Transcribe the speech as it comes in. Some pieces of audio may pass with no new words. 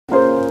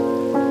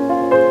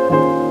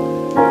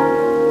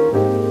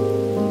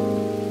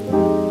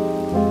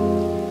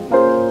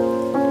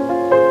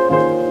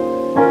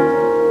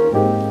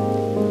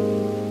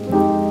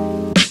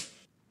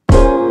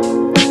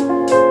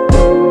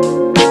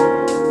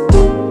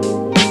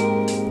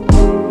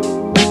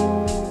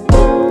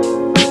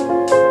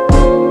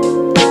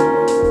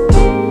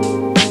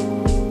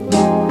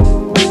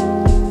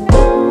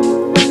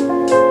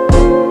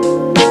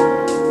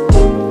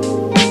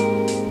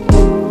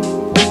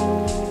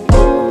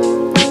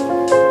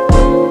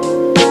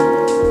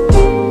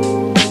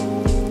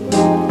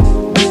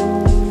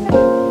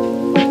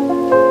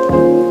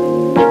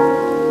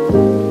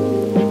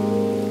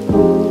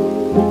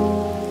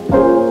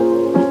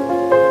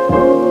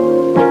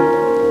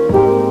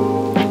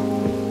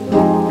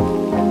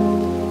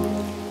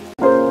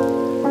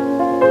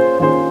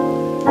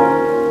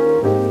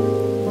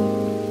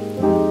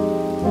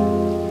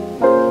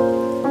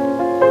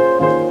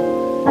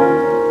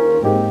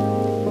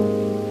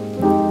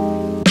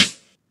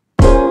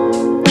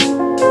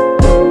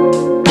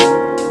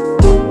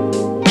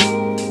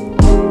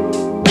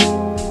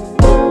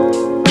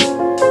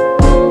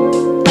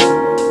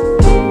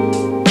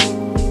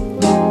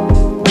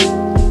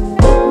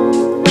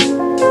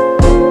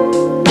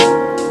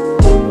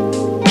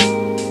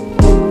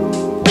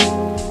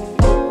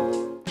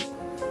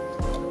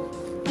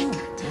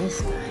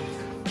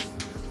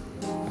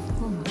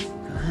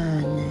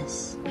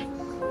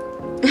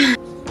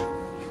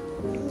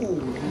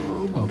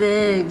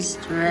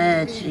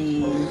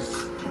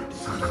stretchies.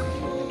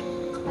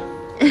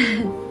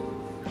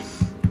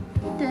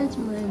 That's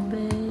my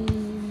baby.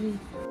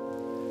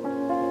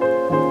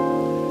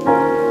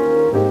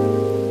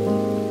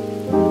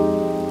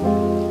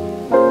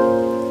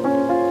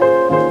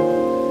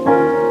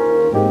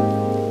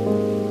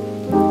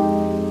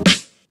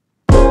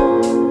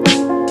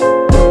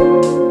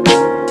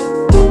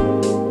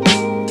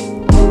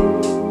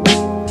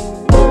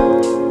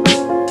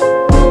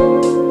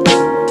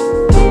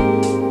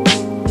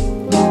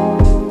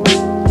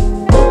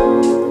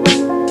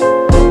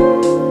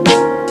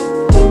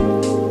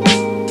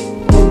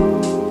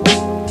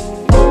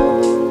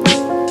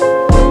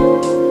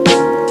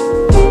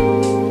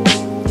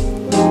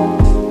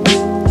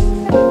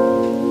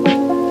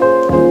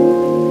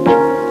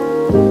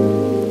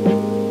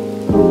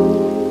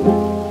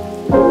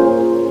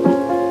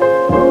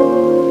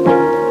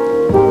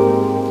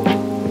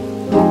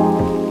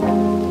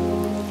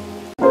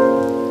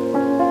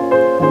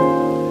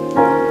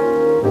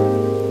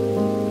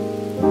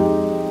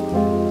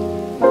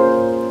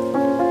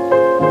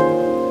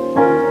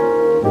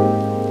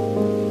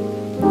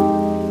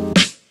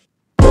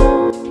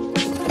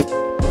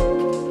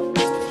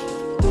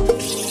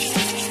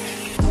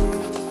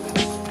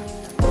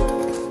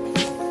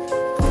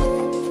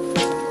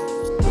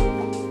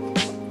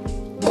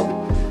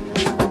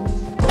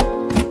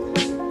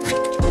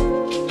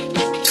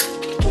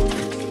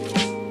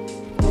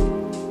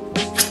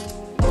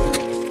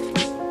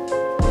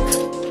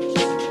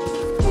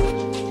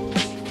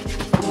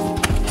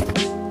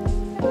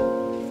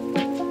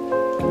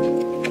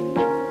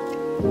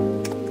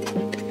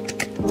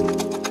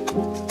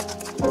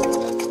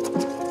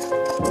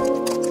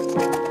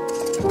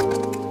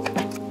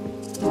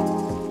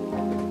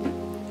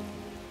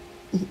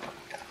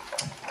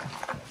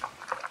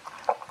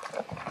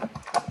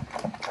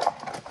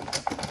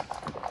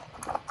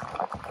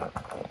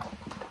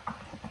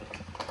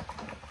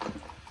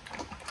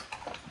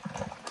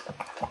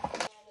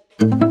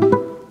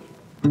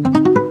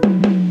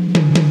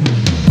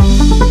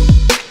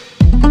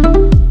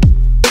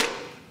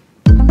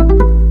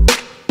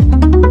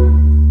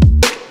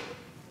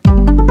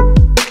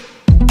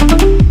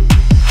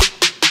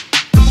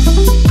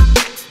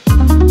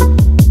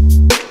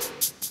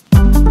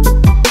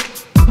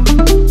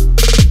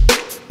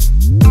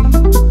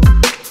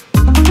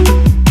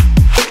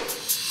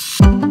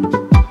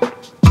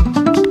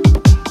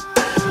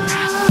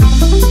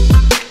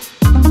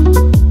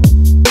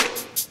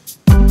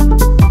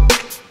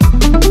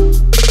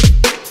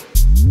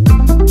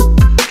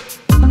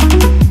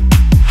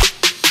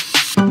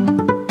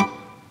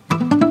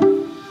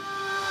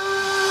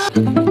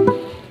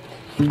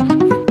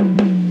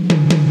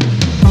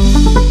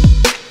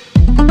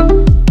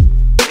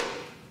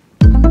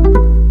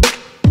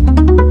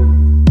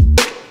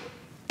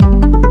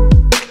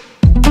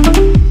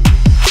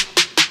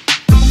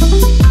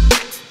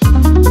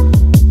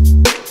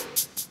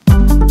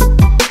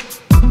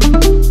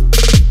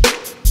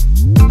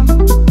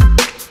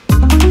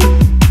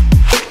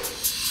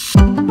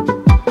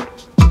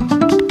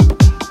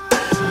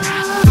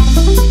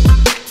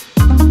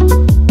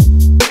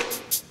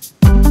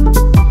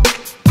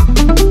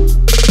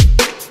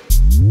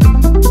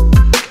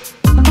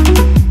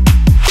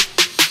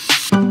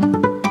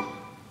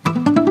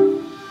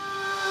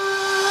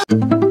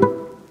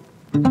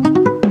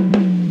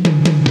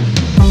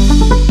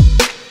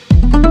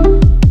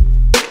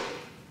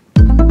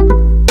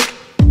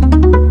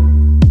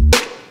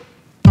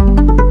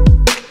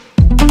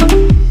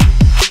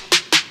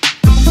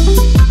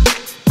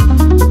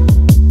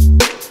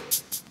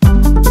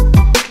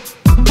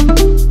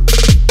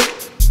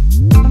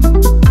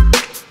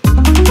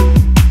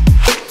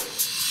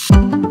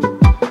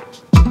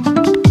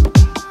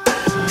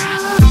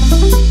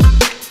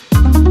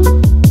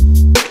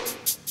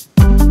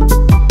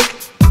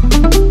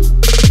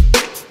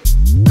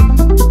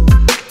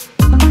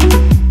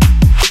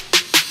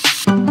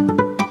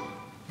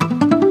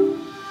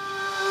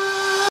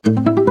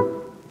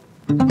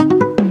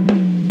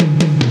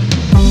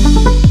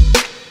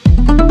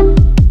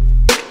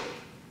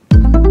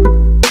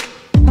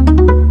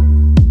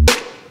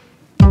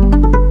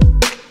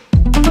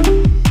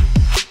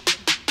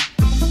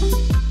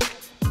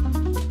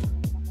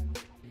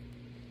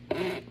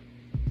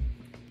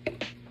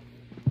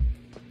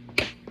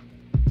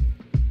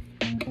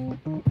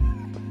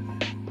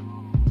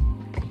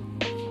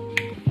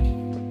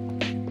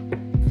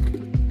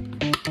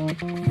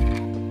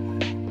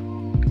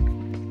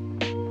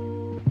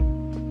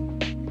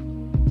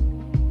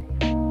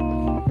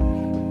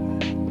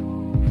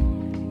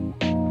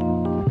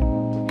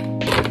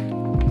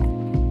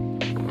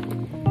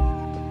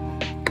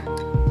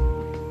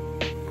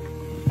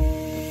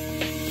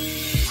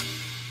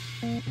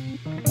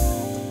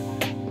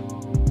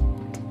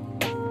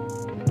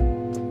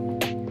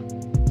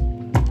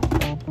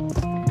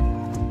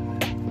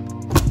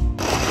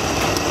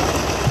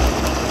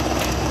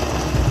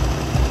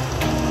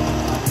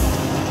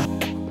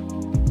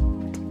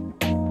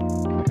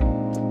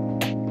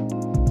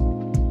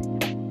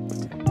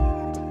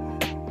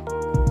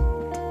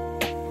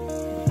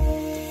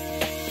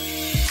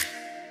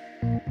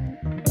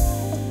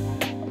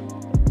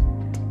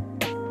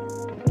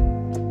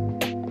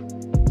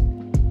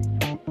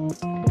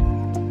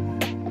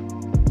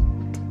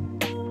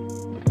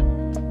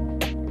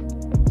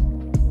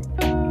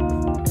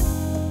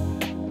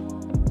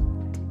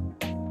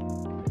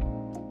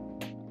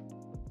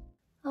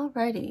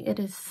 Alrighty, it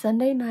is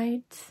Sunday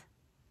night.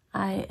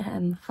 I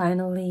am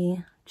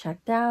finally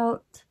checked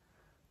out,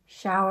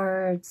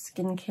 showered,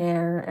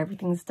 skincare,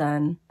 everything's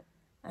done.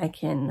 I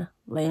can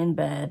lay in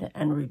bed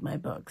and read my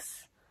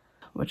books,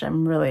 which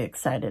I'm really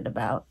excited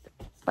about.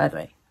 By the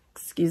way,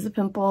 excuse the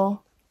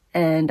pimple,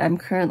 and I'm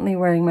currently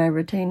wearing my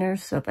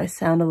retainers, so if I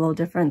sound a little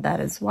different, that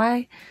is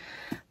why.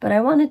 But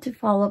I wanted to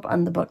follow up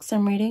on the books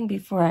I'm reading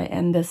before I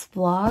end this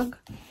vlog.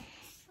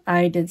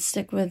 I did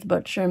stick with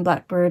Butcher and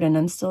Blackbird, and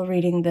I'm still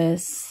reading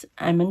this.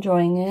 I'm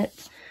enjoying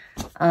it.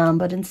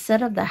 But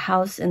instead of The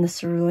House in the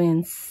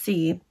Cerulean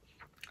Sea,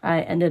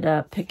 I ended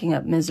up picking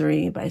up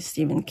Misery by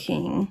Stephen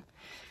King.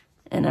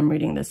 And I'm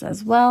reading this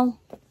as well.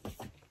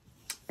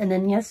 And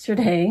then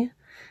yesterday,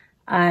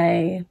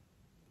 I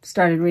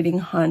started reading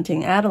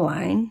Haunting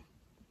Adeline.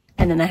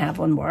 And then I have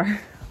one more.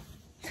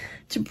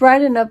 To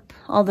brighten up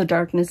all the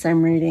darkness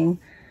I'm reading,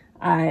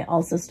 I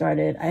also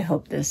started I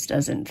Hope This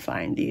Doesn't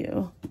Find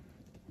You.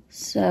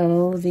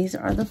 So these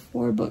are the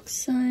 4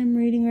 books I'm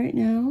reading right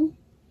now.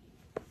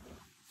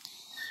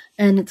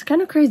 And it's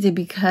kind of crazy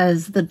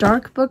because the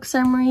dark books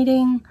I'm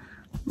reading,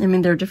 I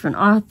mean, they're different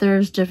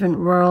authors, different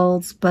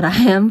worlds, but I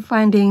am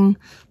finding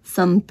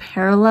some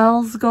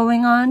parallels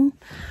going on,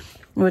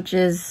 which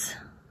is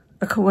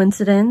a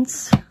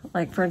coincidence.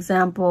 Like, for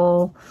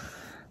example,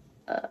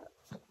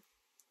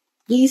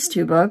 these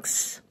 2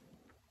 books,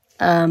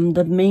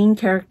 the main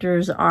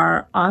characters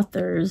are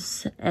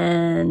authors,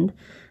 and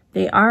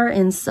they are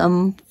in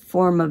some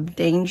form of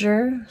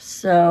danger,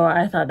 so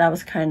I thought that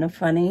was kind of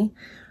funny.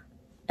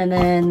 And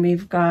then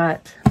we've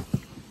got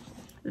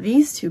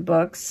these 2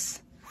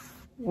 books,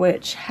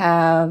 which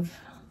have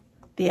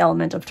the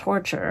element of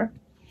torture.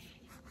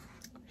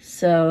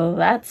 So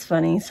that's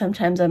funny.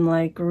 Sometimes I'm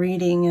like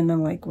reading and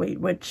I'm like, wait,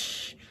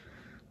 which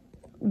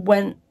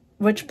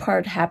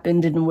part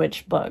happened in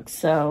which book?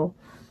 So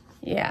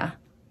yeah,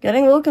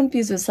 getting a little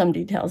confused with some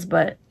details,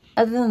 but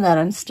other than that,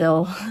 I'm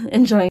still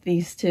enjoying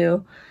these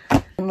 2.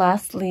 And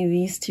lastly,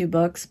 these 2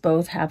 books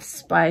both have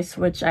spice,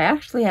 which I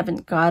actually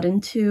haven't got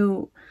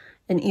into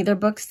in either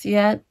books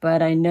yet,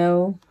 but I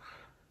know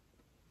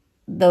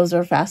those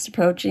are fast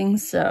approaching,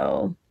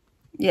 so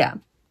yeah.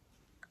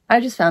 I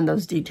just found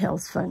those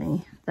details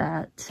funny,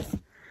 that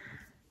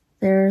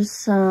there's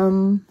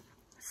some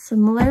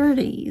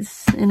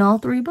similarities in all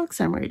 3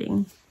 books I'm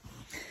reading.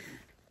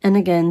 And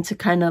again, to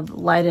kind of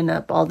lighten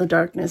up all the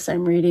darkness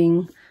I'm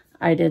reading,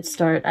 I did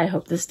start I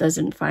Hope This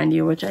Doesn't Find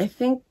You, which I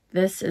think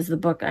this is the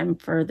book I'm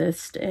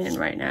furthest in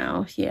right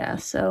now. Yeah,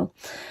 so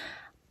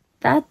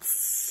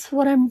that's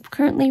what I'm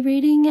currently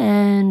reading,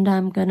 and I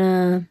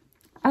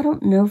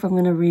don't know if I'm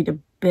gonna read a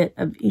bit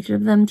of each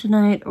of them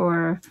tonight,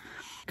 or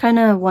kind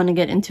of want to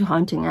get into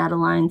Haunting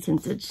Adeline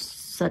since it's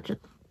such a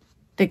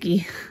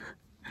thickie.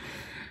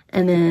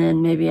 And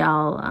then maybe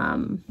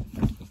I'll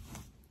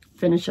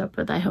finish up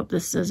with I Hope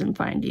This Doesn't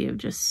Find You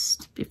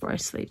just before I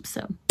sleep.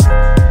 So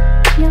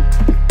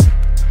yeah.